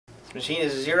This machine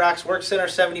is a Xerox Workcentre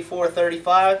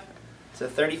 7435. It's a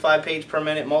 35 page per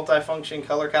minute multifunction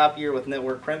color copier with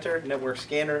network printer, network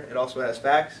scanner. It also has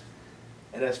fax.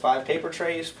 It has 5 paper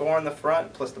trays, 4 on the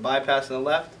front plus the bypass on the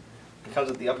left. It comes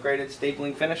with the upgraded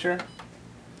stapling finisher.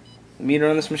 The meter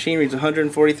on this machine reads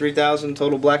 143,000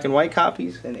 total black and white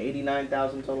copies and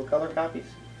 89,000 total color copies.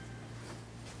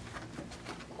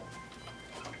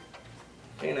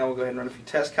 Okay, now we'll go ahead and run a few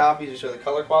test copies to show the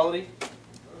color quality.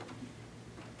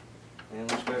 And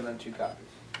let's go ahead and run 2 copies.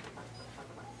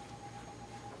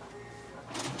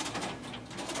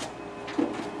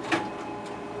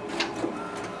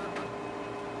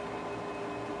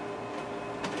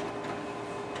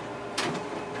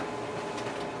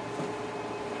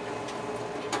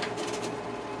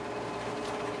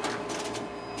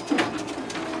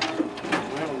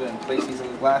 Alright, we'll go ahead and place these on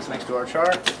the glass next to our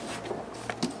chart.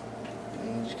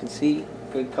 And as you can see,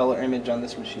 good color image on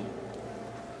this machine.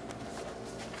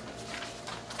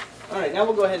 Alright, now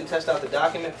we'll go ahead and test out the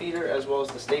document feeder as well as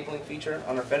the stapling feature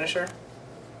on our finisher.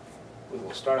 We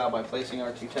will start out by placing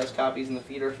our 2 test copies in the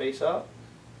feeder face up.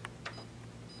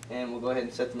 And we'll go ahead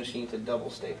and set the machine to double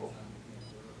staple.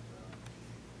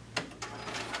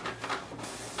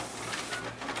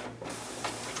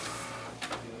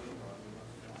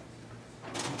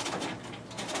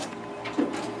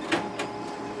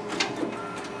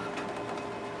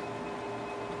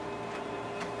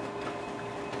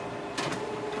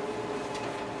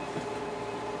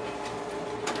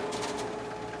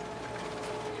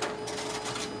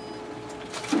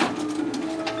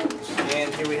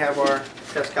 And here we have our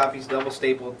test copies double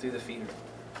stapled through the feeder.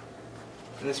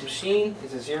 And this machine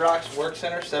is a Xerox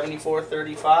Workcentre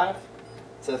 7435.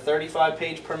 It's a 35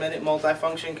 page per minute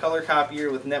multifunction color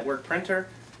copier with network printer,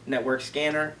 network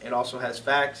scanner. It also has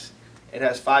fax. It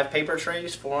has 5 paper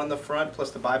trays, 4 on the front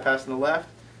plus the bypass on the left,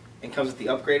 and comes with the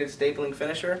upgraded stapling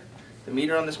finisher. The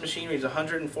meter on this machine reads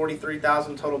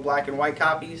 143,000 total black and white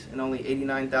copies and only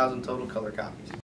 89,000 total color copies.